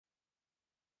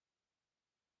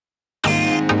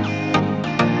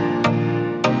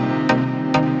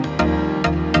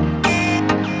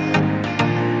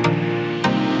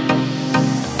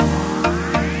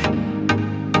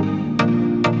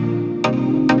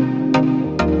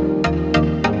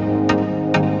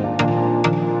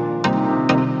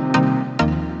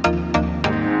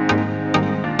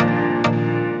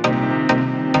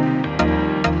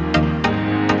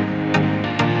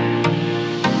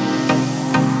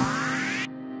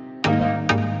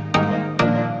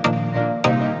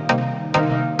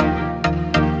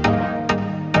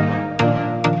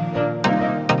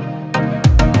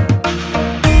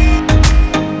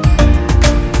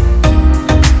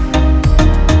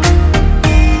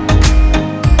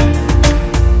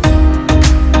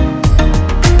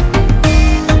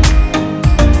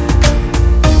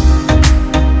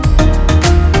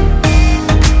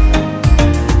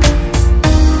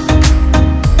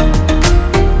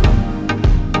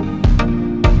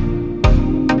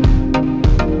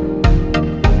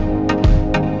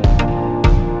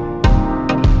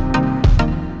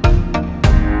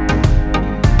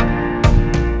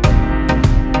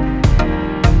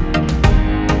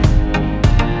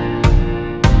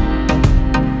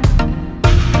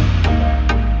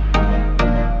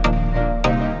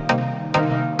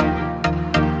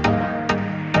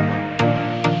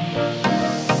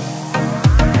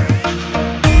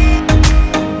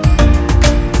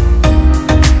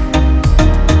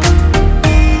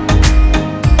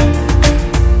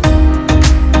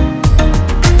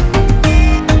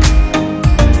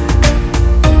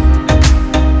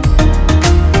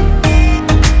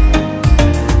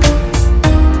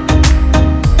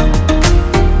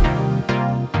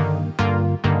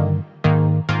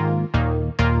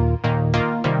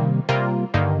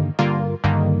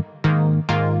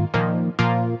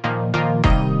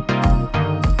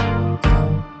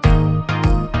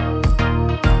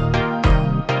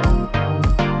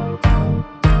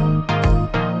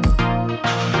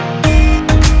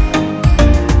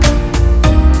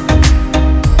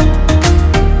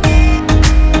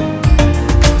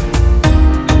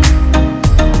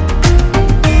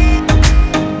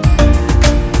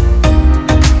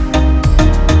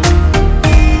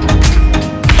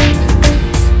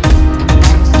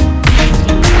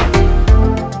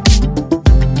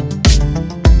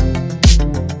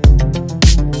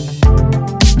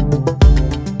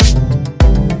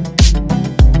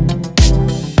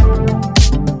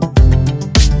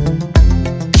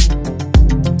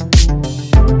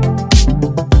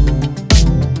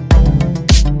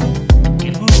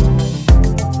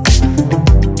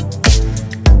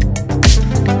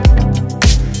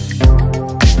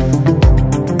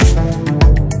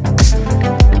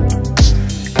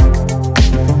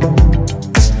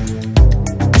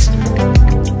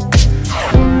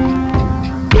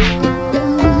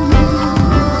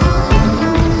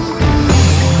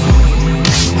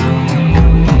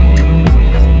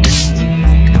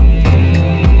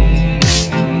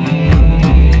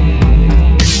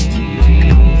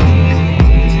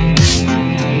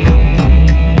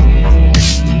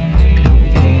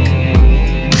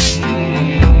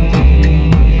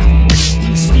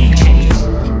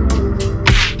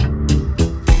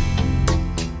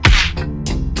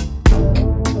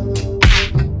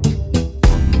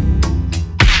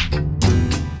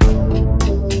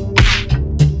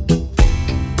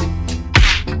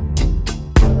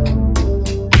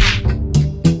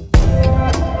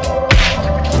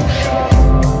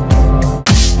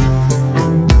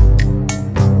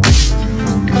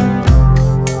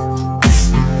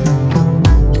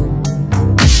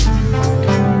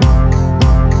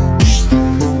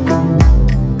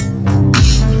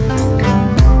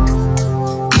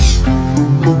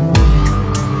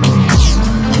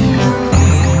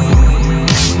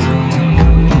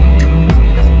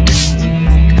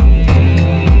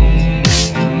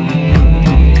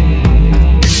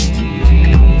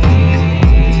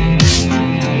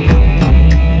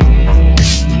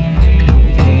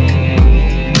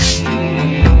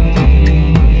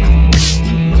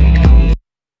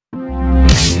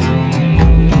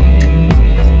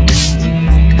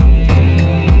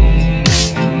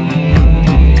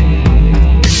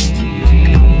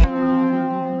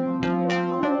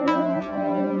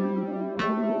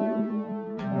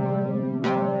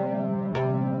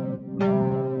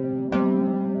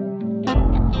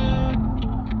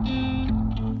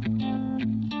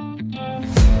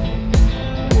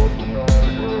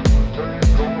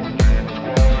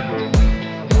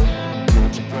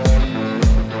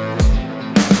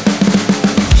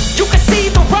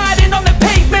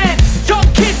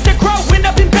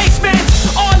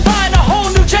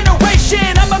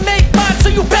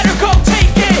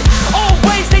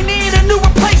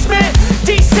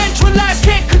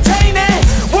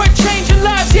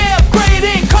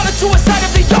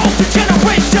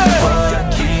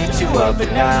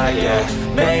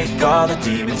all the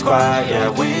demons quiet, yeah.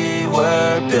 We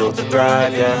were built to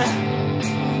thrive, yeah.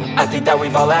 I think that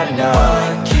we've all had enough.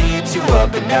 What keeps you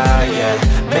up at night, yeah.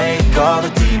 Make all the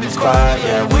demons quiet,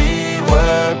 yeah. We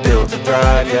were built to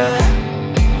thrive, yeah.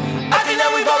 I think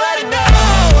that we've all had enough.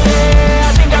 Oh, yeah,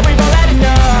 I think that we've all had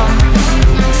enough.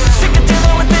 Sick of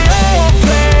dealing with the old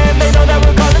plan. They know that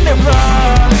we're calling it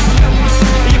wrong.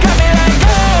 You got me like,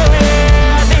 oh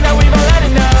yeah, I think that we've all had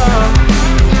enough.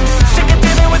 Sick of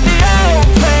dealing with the old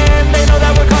plan. They know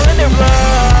that we're calling it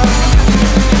wrong.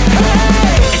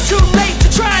 Hey, it's too late to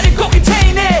try to go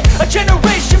contain it. A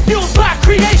generation fueled by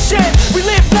creation. We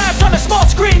live lives on a small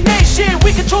screen nation.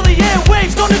 We control the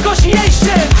airwaves, no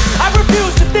negotiation. I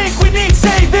refuse to think we need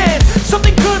saving.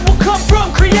 Something good will come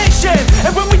from creation.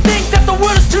 And when we think that the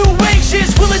world is too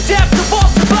anxious, we'll adapt,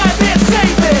 evolve, survive and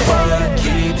save it. What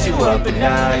keeps you up at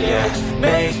night, yeah.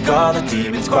 Make all the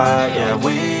demons quiet, yeah.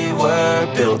 We were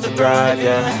built to thrive,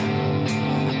 yeah.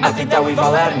 I think that we've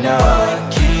all had enough.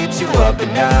 What keeps you up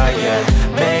at night, yeah.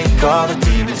 Make all the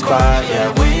demons quiet, yeah.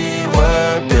 We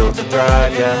were built to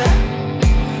thrive, yeah.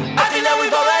 I think that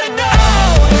we've all had enough.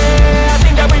 Oh yeah, I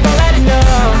think that we've all had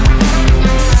enough.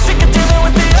 Sick of dealing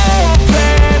with the old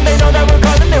plan. They know that we're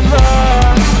calling it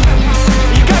wrong.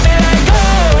 You got me like,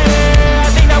 oh yeah, I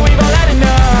think that we've all had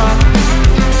enough.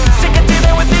 Sick of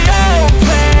dealing with the old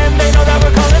plan. They know that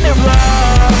we're calling it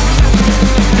wrong.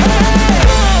 Hey,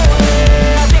 oh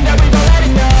yeah, I think that we've all had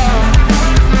enough.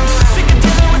 Sick of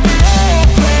dealing with the old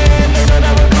plan. They know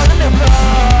that we're calling it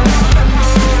wrong.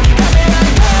 You got me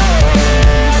like, oh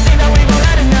yeah, I think that we've all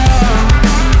had enough.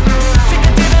 Sick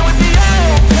of dealing with the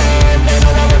old plan. They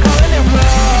know that we're calling it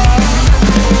wrong.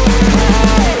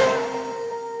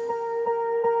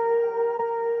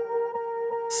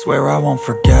 Swear I won't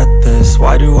forget this.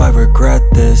 Why do I regret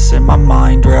this? In my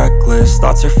mind reckless,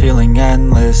 thoughts are feeling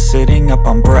endless. Sitting up,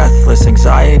 I'm breathless,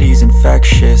 anxiety's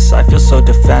infectious. I feel so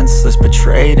defenseless,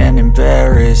 betrayed and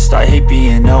embarrassed. I hate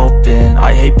being open,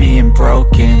 I hate being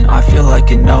broken. I feel like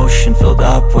an ocean filled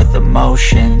up with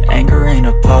emotion. Anger ain't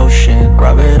a potion,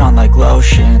 rub it on like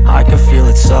lotion. I can feel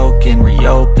it soaking,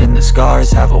 reopen, the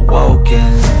scars have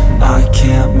awoken. I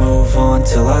can't move on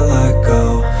till I let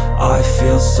go. I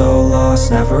feel so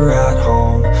lost, never at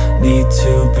home. Need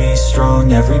to be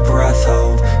strong, every breath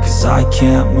hold. Cause I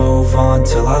can't move on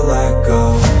till I let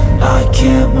go. I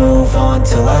can't move on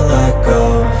till I let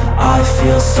go. I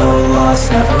feel so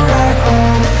lost, never at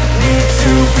home. Need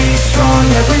to be strong,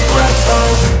 every breath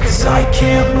hold. Cause I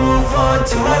can't move on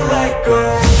till I let go.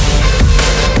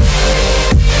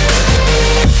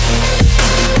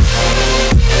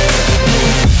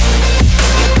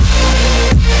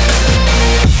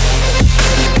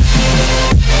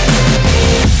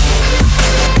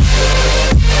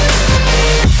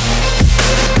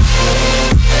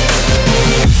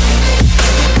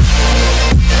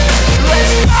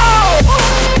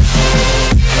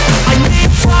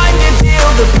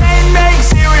 The pain makes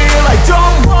it real. I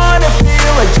don't wanna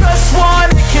feel, I just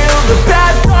wanna kill the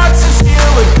bad thoughts and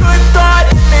steal a good thought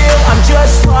and meal. I'm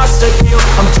just lost, I feel,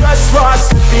 I'm just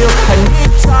lost, I feel. I need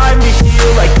time to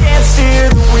heal, I can't steer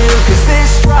the wheel. Cause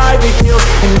this drive it kills,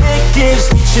 and it gives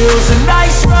me chills. A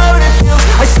nice road it feels,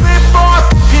 I slip off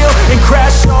the peel and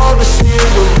crash all the steel.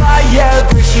 Will I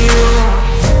ever heal?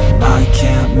 I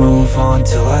can't move on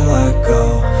till I let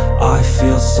go. I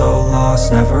feel so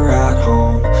lost, never at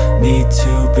home. Need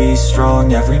to be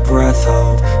strong, every breath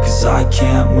hold. Cause I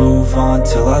can't move on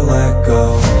till I let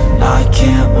go. I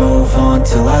can't move on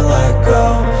till I let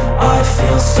go. I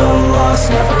feel so lost,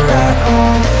 never at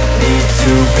home. Need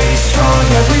to be strong,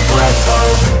 every breath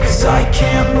hold. Cause I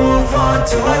can't move on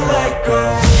till I let go.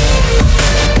 I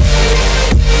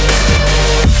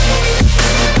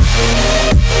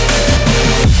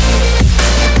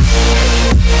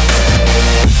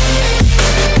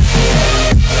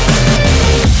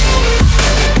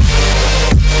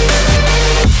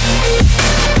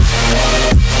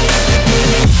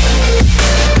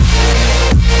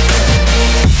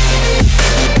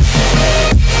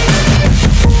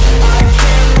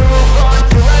can't move on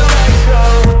till I let go.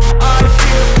 I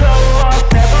feel so lost,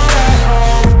 never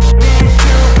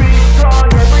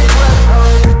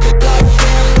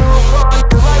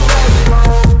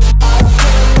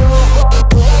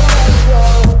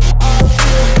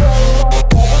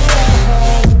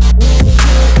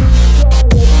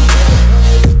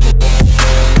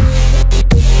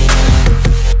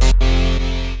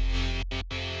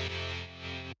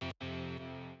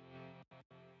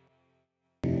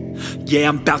yeah,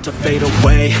 I'm about to fade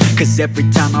away. Cause every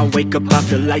time I wake up I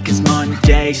feel like it's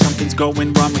Monday. Something's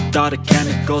going wrong with all the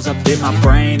chemicals up in my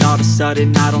brain. All of a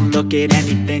sudden I don't look at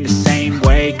anything the same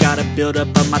way. Gotta build up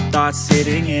of my thoughts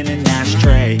sitting in an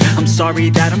ashtray. I'm sorry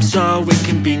that I'm so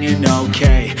inconvenient,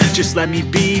 okay. Just let me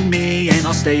be me and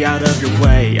I'll stay out of your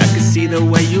way. I can see the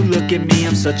way you look at me,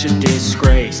 I'm such a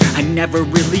disgrace. I never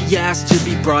really asked to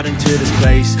be brought into this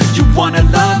place. You wanna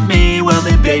love me? Well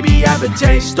then baby, have a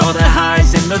taste. All the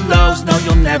highs and the lows, no,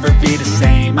 you'll never be the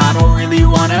same. I don't really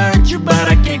wanna hurt you, but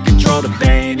I can't control the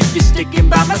pain. If you're sticking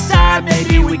by my side,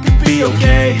 maybe we could be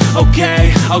okay.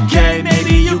 Okay,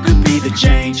 maybe you could be the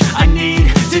change I need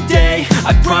today.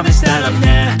 I promise that I've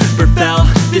never felt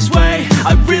this way.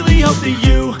 I really hope that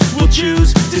you will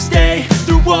choose to stay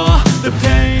through all the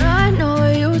pain. I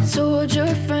know you told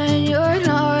your friend you're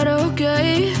not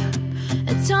okay,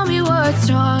 and tell me what's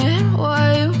wrong and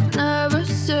why you never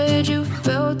said you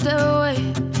felt that way.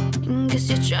 Guess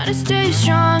you're trying to stay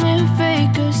strong and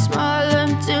fake a smile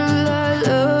until I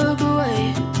look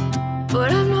away.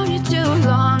 But I've known you too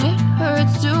long, it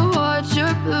hurts to watch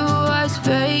your blue eyes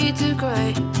fade to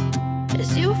gray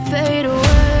as you fade away.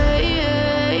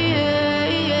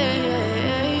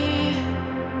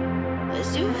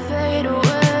 As you fade away.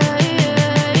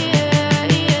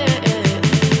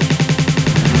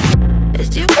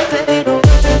 As you fade away.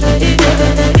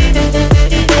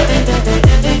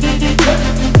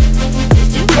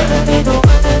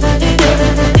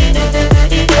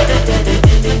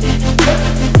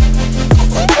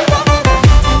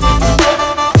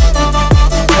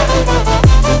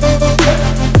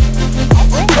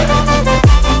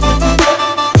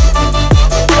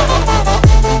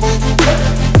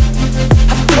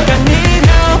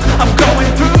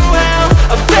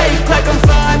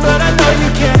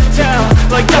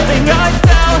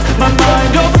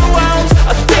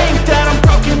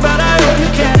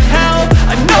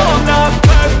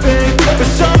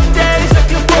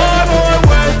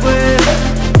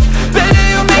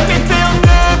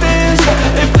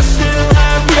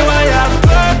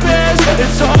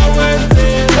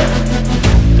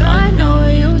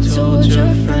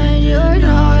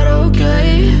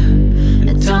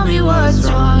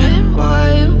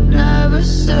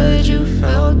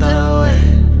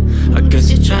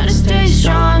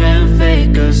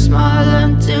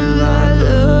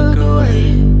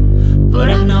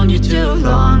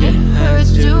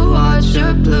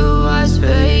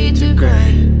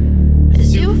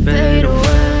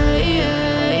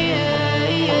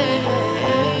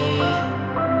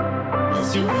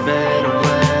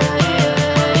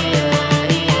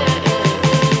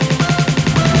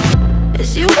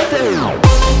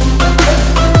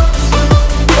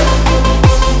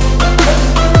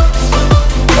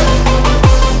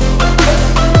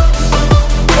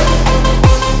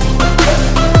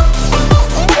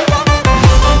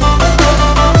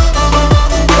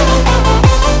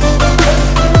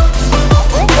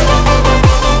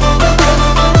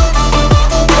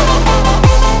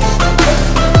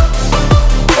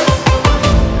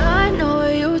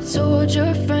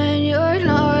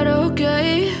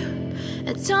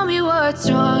 Tell me what's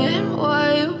wrong and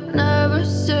why you never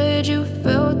said you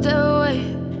felt that way.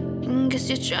 Guess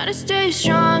you're trying to stay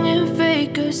strong and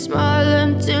fake a smile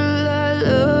until I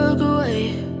look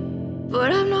away.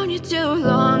 But I've known you too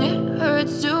long, it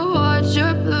hurts to watch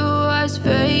your blue eyes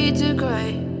fade to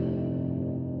gray